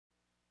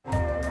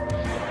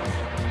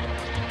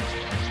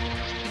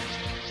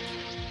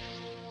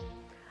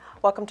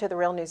Welcome to the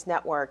Real News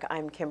Network.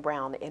 I'm Kim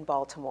Brown in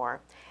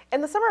Baltimore.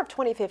 In the summer of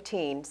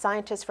 2015,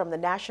 scientists from the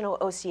National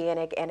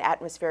Oceanic and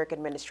Atmospheric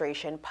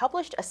Administration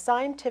published a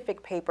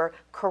scientific paper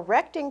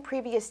correcting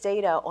previous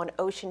data on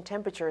ocean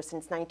temperatures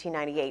since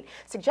 1998,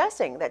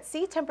 suggesting that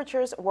sea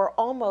temperatures were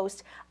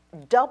almost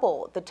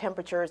double the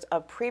temperatures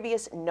of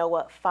previous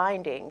NOAA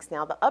findings.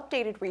 Now, the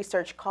updated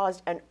research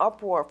caused an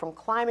uproar from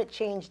climate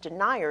change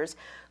deniers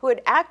who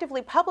had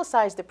actively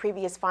publicized the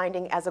previous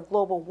finding as a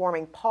global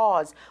warming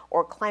pause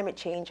or climate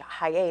change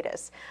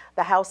hiatus.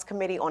 The House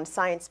Committee on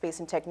Science, Space,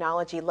 and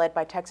Technology, led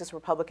by Texas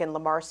Republican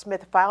Lamar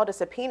Smith, filed a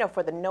subpoena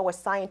for the NOAA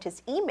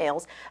scientists'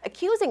 emails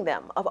accusing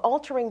them of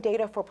altering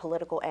data for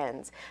political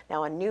ends.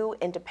 Now, a new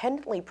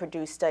independently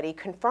produced study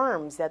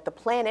confirms that the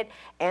planet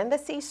and the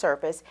sea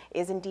surface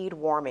is indeed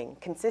warming,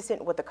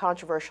 consistent with the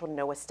controversial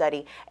NOAA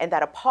study, and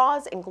that a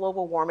pause in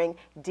global warming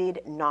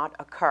did not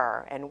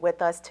occur. And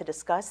with us to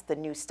discuss the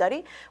new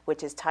study,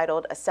 which is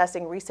titled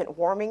Assessing Recent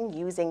Warming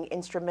Using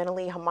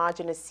Instrumentally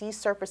Homogeneous Sea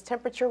Surface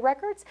Temperature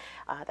Records,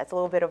 that's a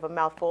little bit of a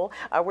mouthful.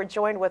 We're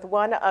joined with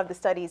one of the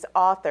study's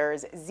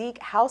authors, Zeke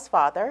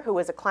Housefather, who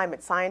is a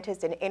climate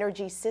scientist and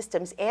energy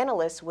systems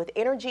analyst with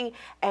Energy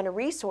and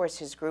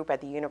Resources Group at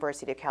the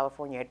University of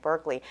California at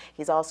Berkeley.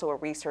 He's also a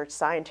research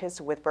scientist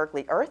with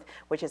Berkeley Earth,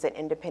 which is an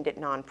independent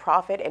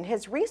nonprofit, and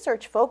his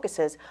research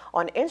focuses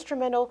on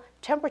instrumental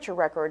temperature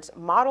records,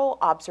 model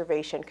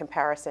observation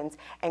comparisons,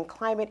 and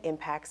climate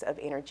impacts of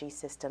energy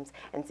systems.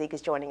 And Zeke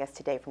is joining us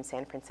today from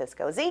San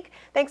Francisco. Zeke,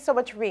 thanks so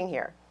much for being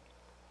here.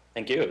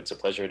 Thank you. It's a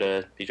pleasure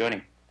to be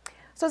joining.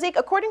 So Zeke,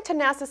 according to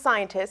NASA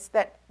scientists,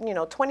 that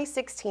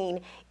 2016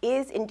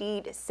 is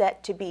indeed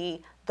set to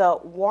be the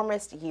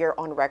warmest year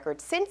on record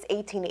since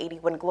 1880,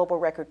 when global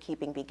record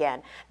keeping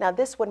began. Now,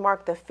 this would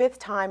mark the 5th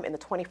time in the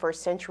 21st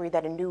century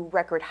that a new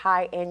record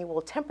high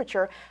annual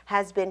temperature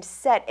has been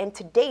set. And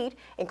to date,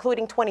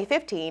 including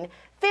 2015,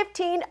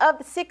 15 of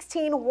the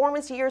 16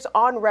 warmest years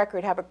on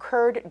record have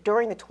occurred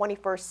during the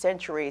 21st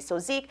century. So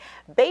Zeke,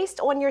 based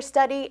on your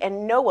study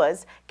and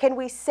NOAA's, can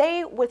we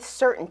say with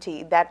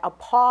certainty that a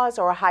pause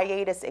or a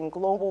hiatus in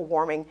global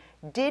warming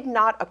did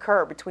not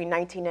occur between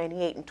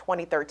 1998 and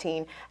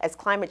 2013, as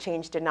climate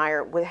change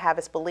denier would have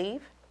us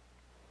believe?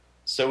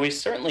 So we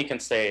certainly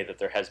can say that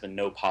there has been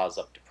no pause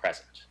up to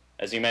present.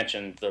 As you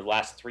mentioned, the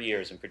last 3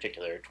 years in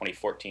particular,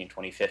 2014,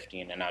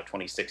 2015, and now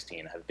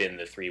 2016, have been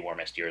the 3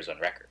 warmest years on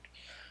record.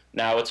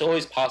 Now, it's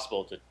always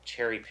possible to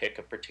cherry pick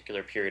a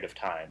particular period of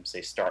time,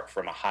 say start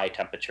from a high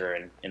temperature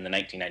in the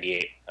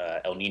 1998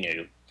 El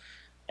Nino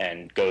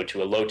and go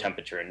to a low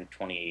temperature in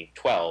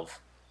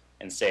 2012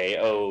 and say,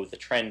 oh, the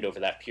trend over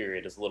that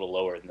period is a little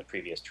lower than the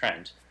previous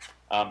trend.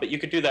 But you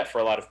could do that for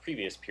a lot of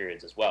previous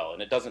periods as well,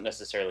 and it doesn't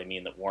necessarily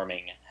mean that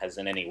warming has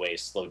in any way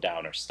slowed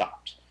down or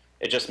stopped.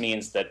 It just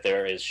means that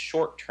there is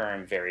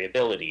short-term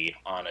variability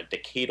on a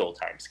decadal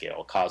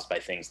timescale caused by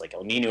things like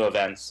El Nino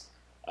events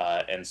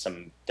and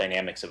some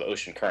dynamics of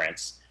ocean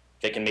currents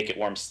that can make it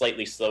warm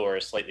slightly slower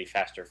or slightly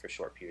faster for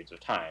short periods of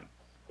time.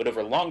 But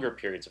over longer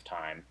periods of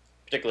time,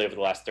 particularly over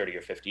the last 30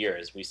 or 50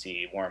 years, we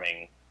see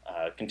warming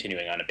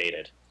continuing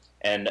unabated.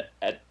 And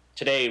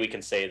today we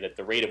can say that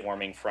the rate of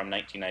warming from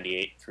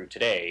 1998 through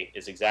today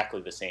is exactly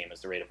the same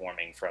as the rate of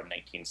warming from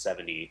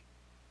 1970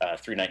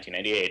 through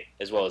 1998,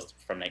 as well as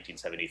from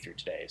 1970 through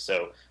today.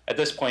 So at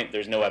this point,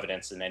 there's no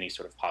evidence in any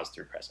sort of pause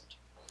through present.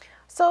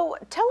 So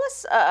tell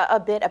us a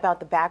bit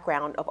about the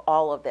background of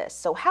all of this.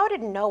 So how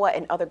did NOAA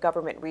and other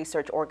government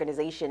research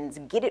organizations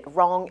get it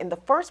wrong in the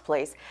first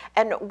place?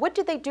 And what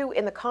did they do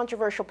in the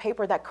controversial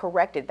paper that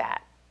corrected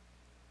that?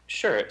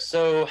 Sure.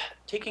 So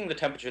taking the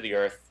temperature of the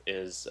Earth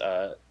is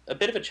a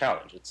bit of a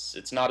challenge.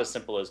 It's not as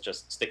simple as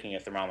just sticking a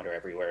thermometer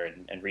everywhere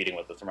and reading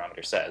what the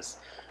thermometer says.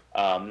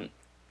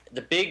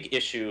 The big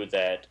issue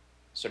that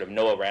sort of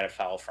NOAA ran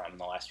afoul from in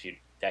the last few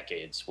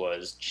decades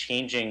was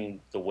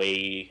changing the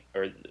way,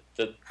 or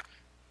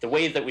the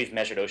way that we've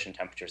measured ocean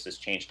temperatures has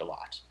changed a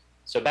lot.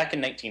 So back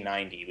in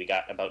 1990, we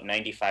got about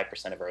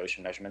 95% of our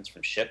ocean measurements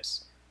from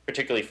ships,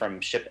 particularly from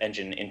ship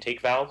engine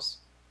intake valves.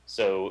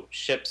 So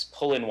ships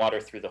pull in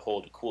water through the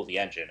hull to cool the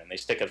engine, and they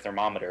stick a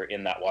thermometer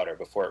in that water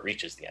before it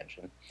reaches the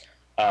engine.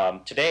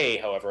 Today,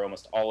 however,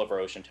 almost all of our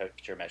ocean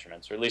temperature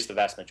measurements, or at least the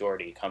vast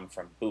majority, come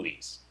from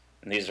buoys.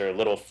 And these are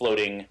little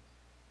floating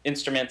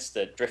instruments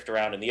that drift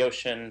around in the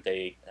ocean.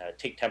 They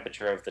take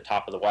temperature of the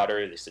top of the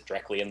water, they sit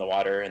directly in the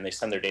water, and they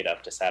send their data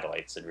up to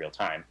satellites in real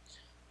time.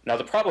 Now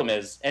the problem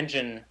is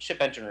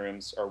ship engine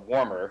rooms are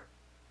warmer,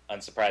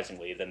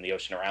 unsurprisingly, than the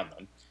ocean around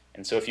them.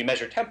 And so if you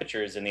measure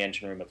temperatures in the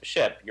engine room of a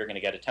ship, you're going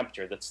to get a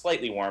temperature that's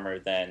slightly warmer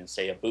than,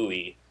 say, a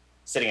buoy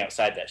sitting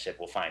outside that ship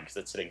will find, because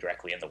it's sitting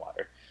directly in the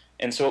water.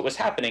 And so what was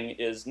happening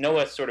is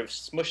NOAA sort of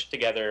smushed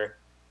together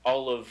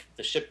all of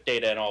the ship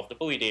data and all of the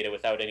buoy data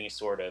without any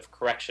sort of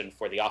correction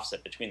for the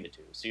offset between the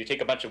two. So you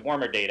take a bunch of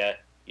warmer data,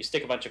 you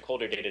stick a bunch of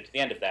colder data to the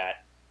end of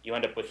that, you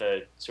end up with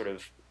a sort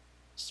of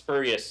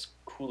spurious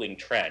cooling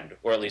trend,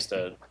 or at least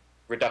a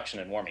reduction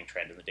in warming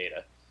trend in the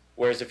data.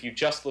 Whereas if you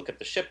just look at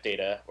the ship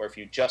data, or if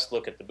you just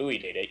look at the buoy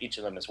data, each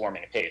of them is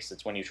warming apace.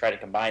 It's when you try to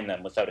combine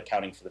them without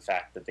accounting for the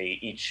fact that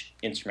each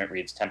instrument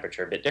reads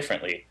temperature a bit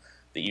differently,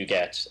 that you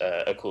get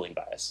a cooling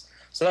bias.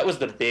 So that was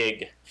the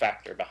big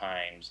factor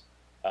behind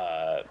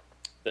uh,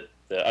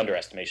 the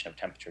underestimation of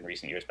temperature in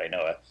recent years by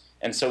NOAA.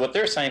 And so what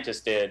their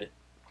scientists did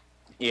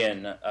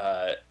in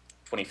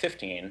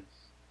 2015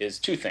 is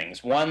two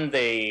things. One,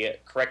 they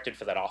corrected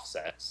for that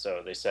offset.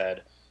 So they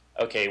said,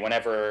 okay,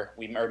 whenever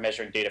we are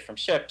measuring data from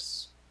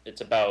ships,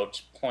 it's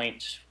about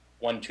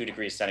 0.12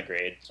 degrees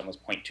centigrade, it's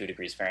almost 0.2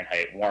 degrees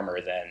Fahrenheit warmer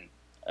than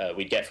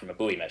we'd get from a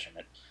buoy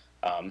measurement.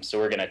 So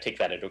we're going to take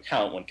that into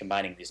account when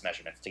combining these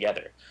measurements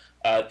together.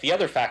 The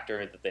other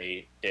factor that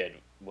they did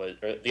was,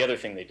 or the other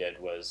thing they did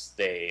was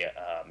they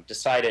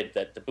decided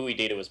that the buoy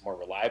data was more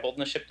reliable than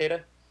the ship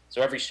data.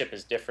 So every ship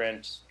is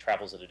different,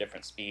 travels at a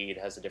different speed,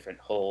 has a different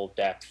hull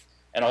depth,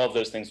 and all of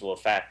those things will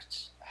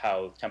affect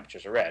how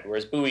temperatures are read.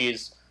 Whereas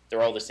buoys,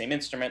 they're all the same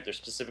instrument. They're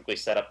specifically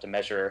set up to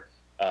measure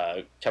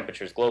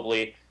temperatures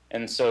globally.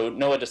 And so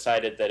NOAA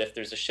decided that if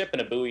there's a ship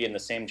and a buoy in the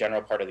same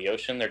general part of the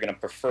ocean, they're going to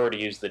prefer to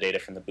use the data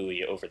from the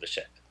buoy over the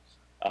ship.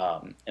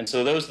 And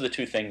so those are the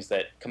two things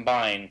that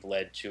combined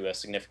led to a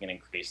significant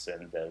increase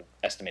in the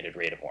estimated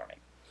rate of warming.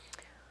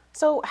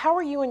 So how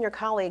are you and your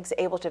colleagues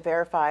able to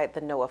verify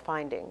the NOAA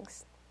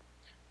findings?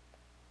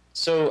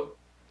 So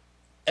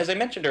as I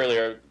mentioned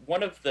earlier,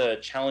 one of the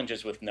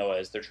challenges with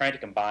NOAA is they're trying to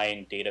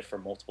combine data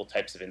from multiple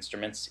types of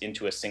instruments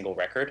into a single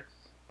record,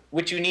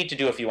 which you need to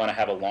do if you want to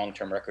have a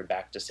long-term record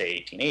back to, say,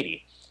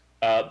 1880.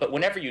 But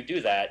whenever you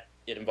do that,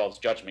 it involves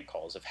judgment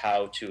calls of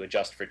how to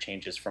adjust for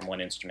changes from one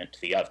instrument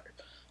to the other.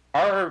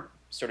 Our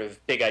sort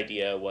of big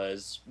idea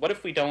was, what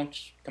if we don't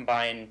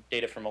combine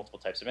data from multiple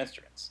types of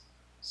instruments?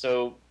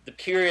 So the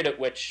period at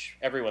which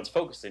everyone's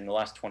focusing, the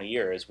last 20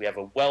 years, we have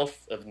a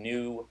wealth of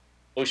new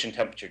ocean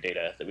temperature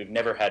data that we've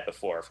never had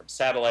before, from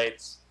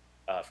satellites,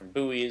 from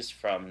buoys,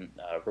 from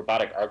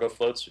robotic Argo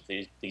floats,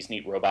 these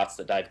neat robots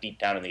that dive deep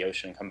down in the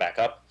ocean and come back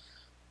up.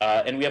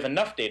 And we have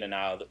enough data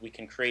now that we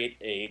can create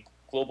a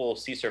global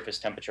sea surface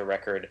temperature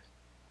record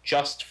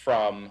just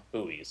from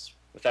buoys,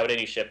 without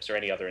any ships or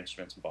any other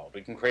instruments involved.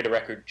 We can create a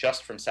record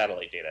just from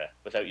satellite data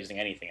without using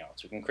anything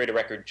else. We can create a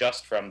record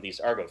just from these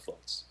Argo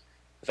floats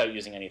without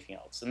using anything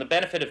else. And the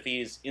benefit of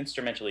these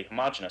instrumentally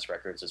homogeneous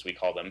records, as we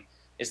call them,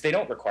 is they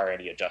don't require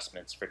any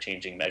adjustments for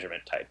changing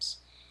measurement types.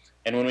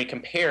 And when we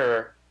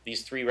compare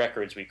these three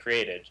records we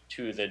created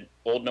to the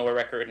old NOAA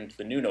record and to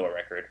the new NOAA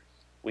record,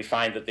 we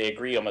find that they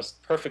agree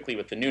almost perfectly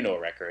with the new NOAA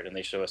record, and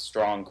they show a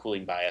strong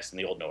cooling bias in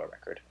the old NOAA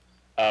record.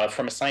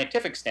 From a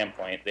scientific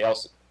standpoint, they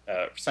also,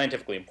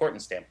 scientifically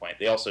important standpoint,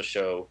 they also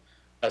show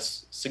a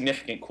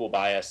significant cool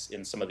bias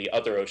in some of the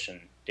other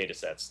ocean data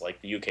sets,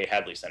 like the UK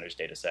Hadley Center's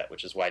data set,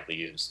 which is widely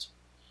used.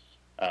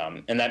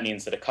 And that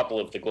means that a couple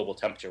of the global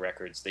temperature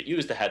records that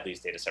use the Hadley's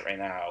data set right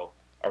now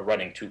are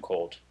running too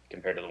cold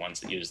compared to the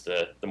ones that use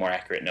the more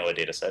accurate NOAA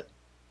data set.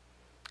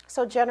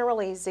 So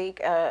generally,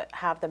 Zeke,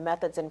 have the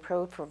methods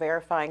improved for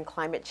verifying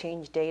climate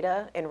change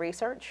data in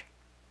research?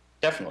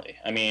 Definitely.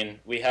 I mean,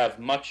 we have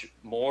much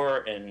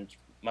more and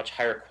much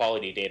higher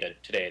quality data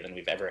today than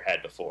we've ever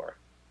had before.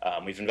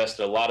 We've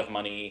invested a lot of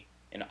money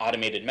in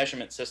automated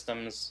measurement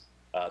systems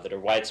that are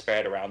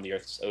widespread around the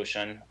Earth's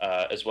ocean,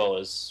 as well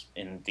as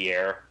in the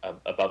air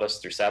above us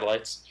through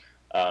satellites.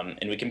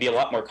 And we can be a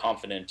lot more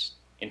confident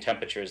in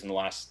temperatures in the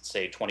last,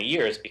 say, 20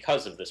 years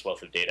because of this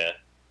wealth of data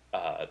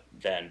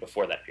than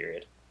before that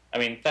period. I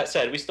mean, that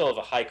said, we still have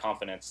a high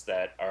confidence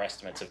that our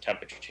estimates of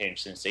temperature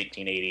change since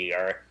 1880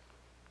 are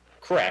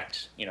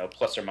correct,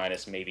 plus or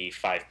minus maybe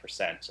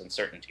 5%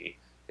 uncertainty.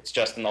 It's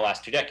just in the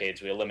last 2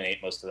 decades we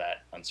eliminate most of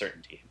that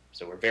uncertainty.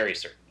 So we're very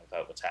certain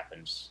about what's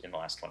happened in the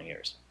last 20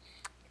 years.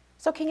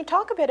 So can you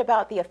talk a bit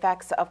about the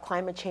effects of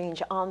climate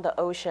change on the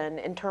ocean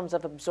in terms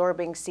of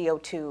absorbing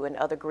CO2 and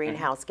other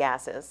greenhouse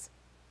gases?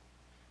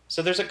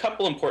 So there's a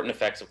couple important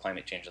effects of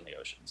climate change on the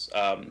oceans.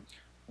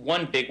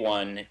 One big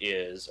one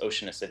is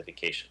ocean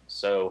acidification.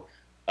 So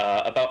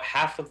about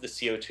half of the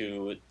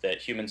CO2 that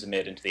humans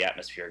emit into the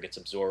atmosphere gets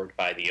absorbed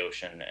by the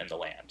ocean and the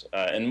land,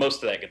 and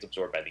most of that gets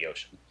absorbed by the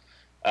ocean.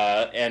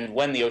 And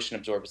when the ocean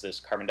absorbs this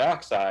carbon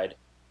dioxide,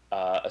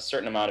 a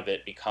certain amount of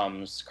it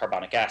becomes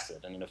carbonic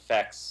acid, and it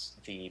affects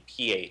the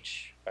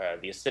pH,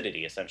 the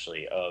acidity,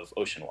 essentially, of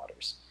ocean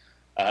waters.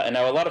 And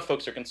now a lot of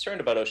folks are concerned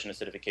about ocean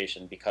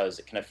acidification because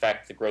it can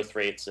affect the growth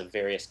rates of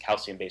various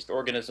calcium-based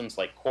organisms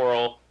like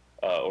coral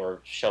or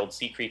shelled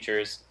sea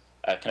creatures.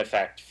 It can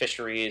affect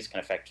fisheries,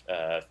 can affect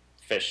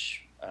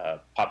fish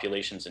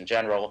populations in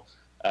general.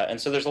 And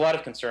so there's a lot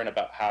of concern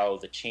about how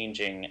the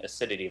changing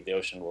acidity of the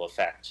ocean will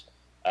affect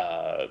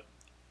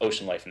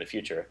ocean life in the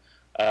future.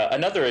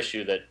 Another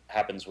issue that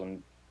happens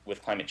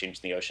with climate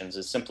change in the oceans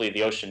is simply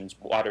the ocean's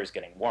water is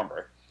getting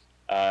warmer.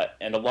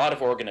 And a lot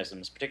of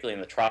organisms, particularly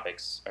in the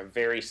tropics, are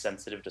very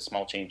sensitive to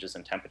small changes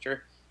in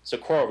temperature. So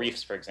coral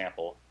reefs, for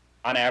example,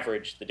 on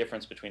average, the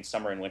difference between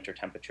summer and winter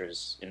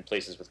temperatures in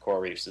places with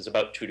coral reefs is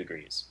about 2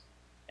 degrees.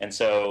 And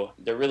so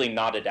they're really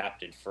not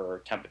adapted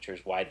for temperatures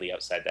widely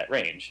outside that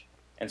range.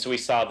 And so we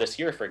saw this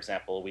year, for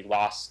example, we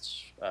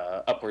lost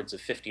upwards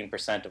of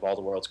 15% of all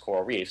the world's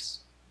coral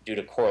reefs due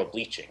to coral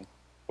bleaching,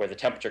 where the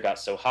temperature got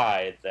so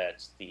high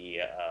that the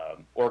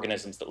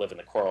organisms that live in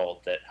the coral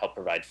that help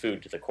provide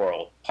food to the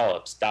coral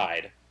polyps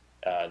died.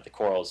 The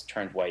corals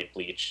turned white,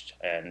 bleached,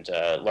 and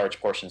large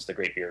portions of the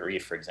Great Barrier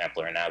Reef, for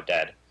example, are now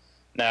dead.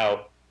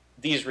 Now,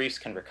 these reefs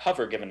can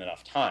recover given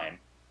enough time,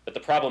 but the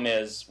problem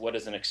is what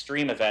is an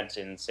extreme event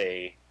in,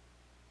 say,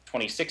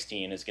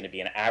 2016 is going to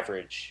be an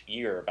average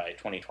year by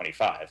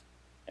 2025.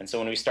 And so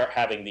when we start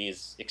having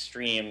these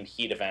extreme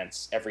heat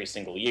events every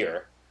single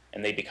year,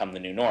 and they become the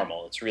new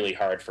normal, it's really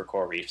hard for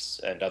coral reefs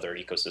and other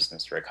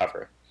ecosystems to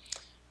recover.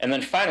 And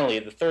then finally,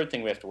 the third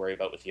thing we have to worry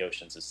about with the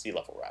oceans is sea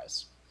level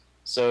rise.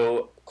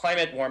 So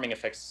climate warming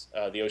affects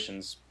the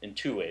oceans in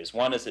two ways.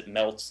 One is it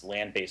melts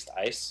land-based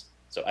ice,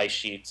 so ice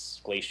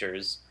sheets,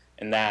 glaciers,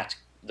 and that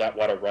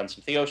water runs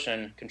into the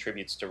ocean,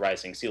 contributes to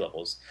rising sea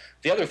levels.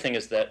 The other thing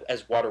is that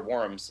as water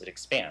warms, it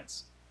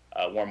expands.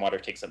 Warm water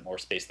takes up more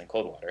space than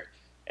cold water.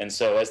 And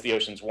so as the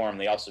oceans warm,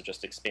 they also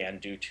just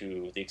expand due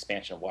to the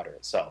expansion of water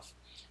itself.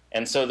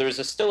 And so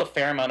there's still a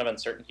fair amount of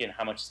uncertainty in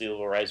how much sea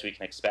level rise we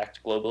can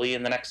expect globally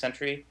in the next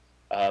century.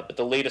 But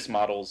the latest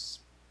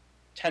models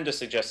tend to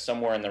suggest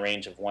somewhere in the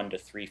range of 1 to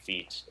 3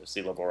 feet of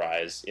sea level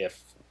rise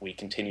if we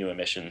continue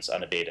emissions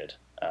unabated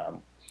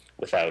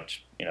without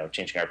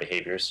changing our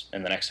behaviors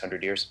in the next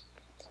 100 years.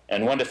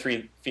 And 1 to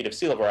 3 feet of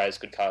sea level rise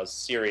could cause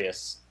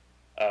serious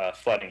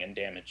flooding and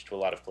damage to a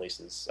lot of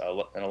places,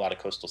 and a lot of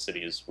coastal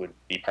cities would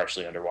be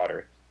partially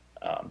underwater.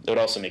 It would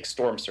also make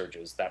storm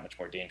surges that much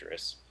more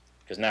dangerous.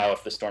 Because now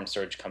if the storm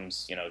surge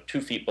comes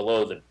 2 feet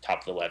below the top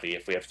of the levee,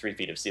 if we have 3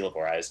 feet of sea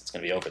level rise, it's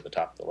going to be over the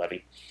top of the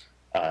levee.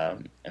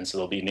 And so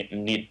there'll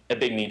be a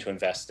big need to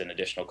invest in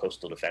additional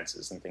coastal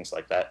defenses and things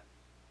like that.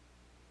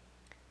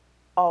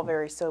 All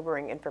very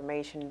sobering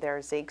information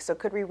there, Zeke. So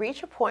could we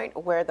reach a point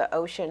where the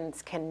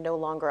oceans can no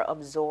longer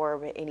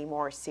absorb any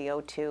more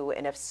CO2?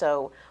 And if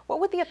so, what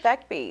would the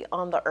effect be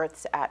on the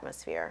Earth's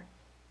atmosphere?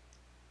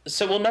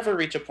 So we'll never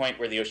reach a point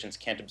where the oceans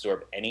can't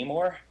absorb any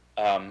more.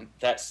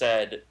 That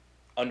said,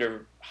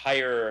 under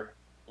higher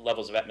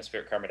levels of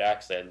atmospheric carbon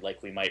dioxide,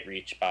 like we might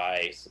reach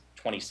by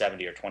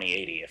 2070 or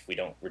 2080 if we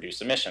don't reduce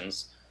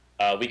emissions,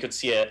 we could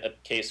see a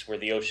case where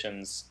the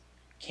oceans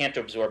can't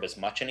absorb as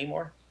much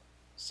anymore.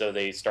 So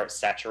they start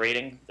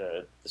saturating.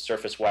 The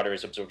surface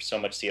waters absorb so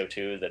much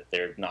CO2 that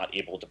they're not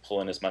able to pull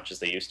in as much as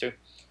they used to.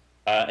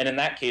 And in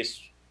that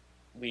case,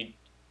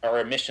 our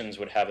emissions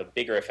would have a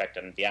bigger effect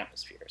on the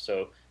atmosphere.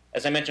 So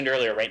as I mentioned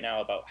earlier, right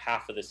now about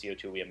half of the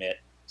CO2 we emit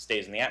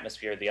stays in the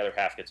atmosphere, the other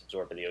half gets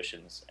absorbed by the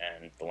oceans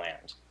and the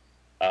land.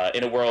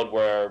 In a world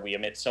where we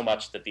emit so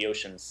much that the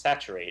oceans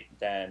saturate,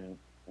 then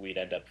we'd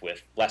end up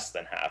with less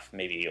than half,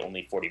 maybe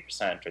only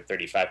 40% or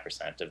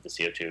 35% of the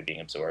CO2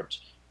 being absorbed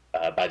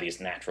by these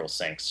natural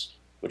sinks,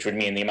 which would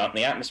mean the amount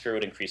in the atmosphere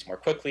would increase more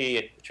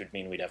quickly, which would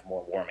mean we'd have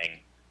more warming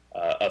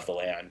of the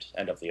land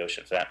and of the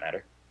ocean for that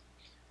matter.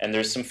 And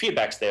there's some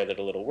feedbacks there that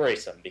are a little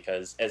worrisome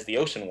because as the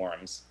ocean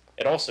warms,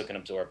 it also can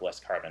absorb less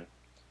carbon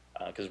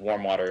because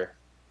warm water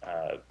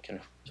can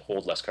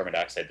hold less carbon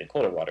dioxide than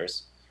colder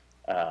waters.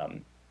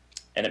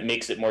 And it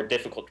makes it more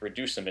difficult to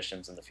reduce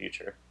emissions in the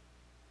future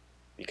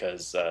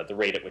because the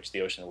rate at which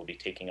the ocean will be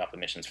taking up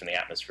emissions from the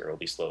atmosphere will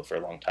be slow for a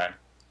long time.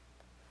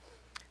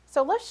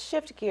 So let's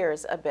shift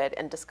gears a bit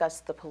and discuss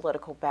the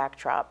political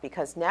backdrop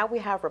because now we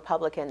have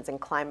Republicans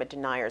and climate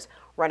deniers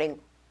running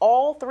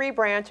all three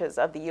branches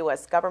of the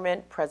U.S.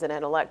 government.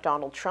 President-elect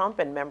Donald Trump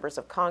and members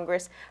of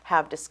Congress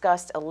have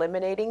discussed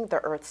eliminating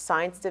the Earth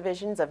Science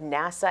divisions of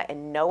NASA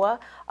and NOAA.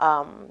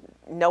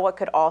 NOAA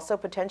could also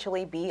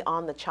potentially be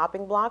on the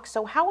chopping block.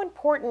 So how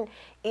important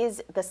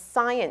is the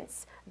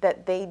science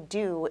that they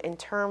do in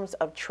terms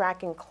of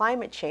tracking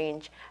climate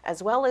change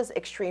as well as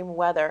extreme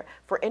weather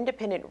for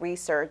independent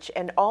research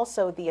and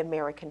also the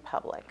American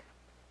public?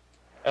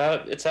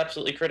 It's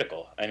absolutely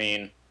critical. I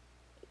mean,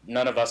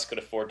 none of us could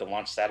afford to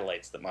launch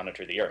satellites that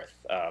monitor the Earth.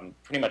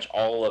 Pretty much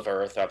all of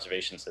our Earth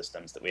observation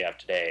systems that we have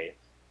today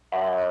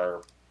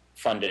are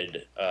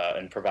funded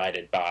and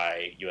provided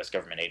by U.S.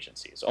 government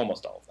agencies,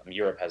 almost all of them.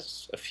 Europe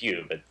has a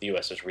few, but the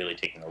U.S. is really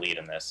taking the lead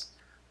in this.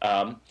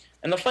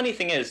 And the funny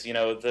thing is,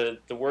 the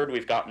word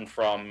we've gotten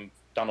from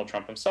Donald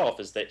Trump himself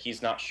is that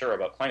he's not sure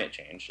about climate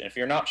change. And if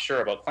you're not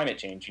sure about climate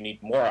change, you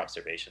need more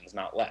observations,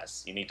 not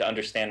less. You need to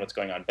understand what's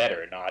going on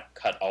better, not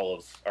cut all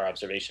of our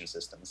observation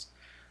systems.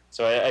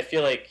 So I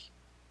feel like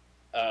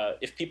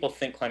if people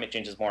think climate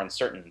change is more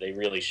uncertain, they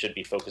really should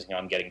be focusing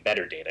on getting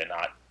better data,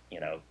 not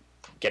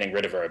getting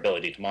rid of our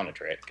ability to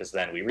monitor it, because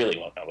then we really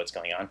won't know what's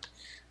going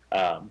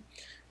on.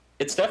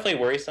 It's definitely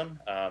worrisome,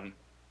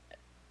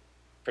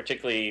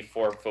 particularly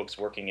for folks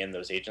working in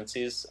those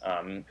agencies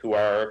who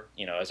are,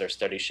 as our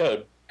study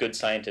showed, good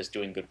scientists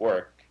doing good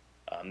work.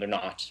 They're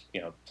not,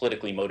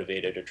 politically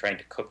motivated or trying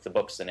to cook the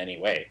books in any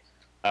way.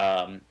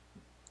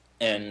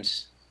 And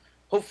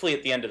hopefully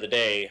at the end of the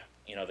day,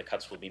 the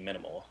cuts will be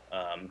minimal.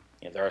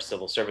 There are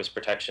civil service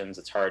protections.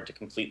 It's hard to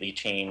completely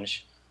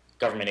change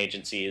government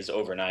agencies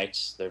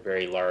overnight. They're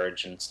very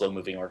large and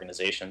slow-moving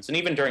organizations. And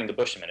even during the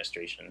Bush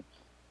administration,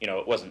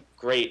 it wasn't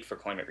great for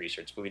climate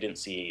research, but we didn't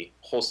see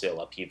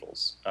wholesale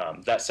upheavals.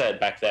 That said,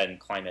 back then,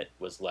 climate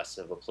was less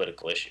of a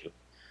political issue.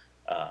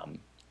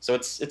 So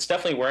it's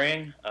definitely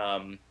worrying.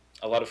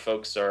 A lot of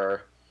folks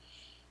are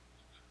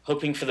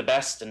hoping for the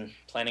best and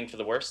planning for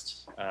the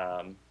worst,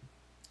 and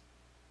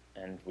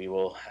we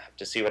will have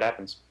to see what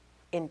happens.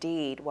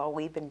 Indeed. Well,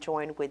 we've been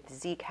joined with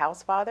Zeke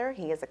Housefather.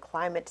 He is a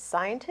climate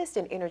scientist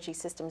and energy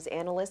systems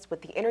analyst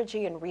with the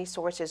Energy and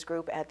Resources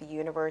Group at the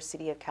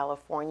University of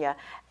California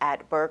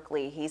at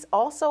Berkeley. He's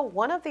also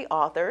one of the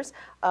authors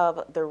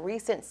of the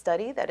recent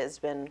study that has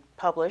been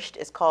published.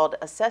 It's called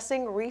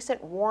Assessing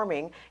Recent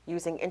Warming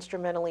Using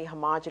Instrumentally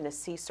Homogeneous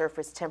Sea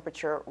Surface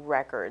Temperature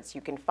Records.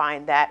 You can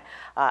find that,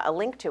 a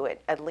link to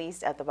it, at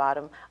least at the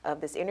bottom of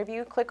this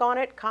interview. Click on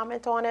it,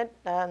 comment on it,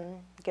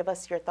 give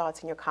us your thoughts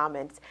and your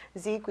comments.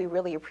 Zeke, we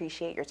really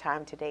appreciate your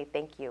time today.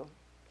 Thank you.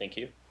 Thank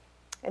you.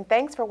 And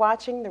thanks for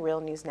watching the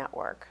Real News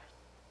Network.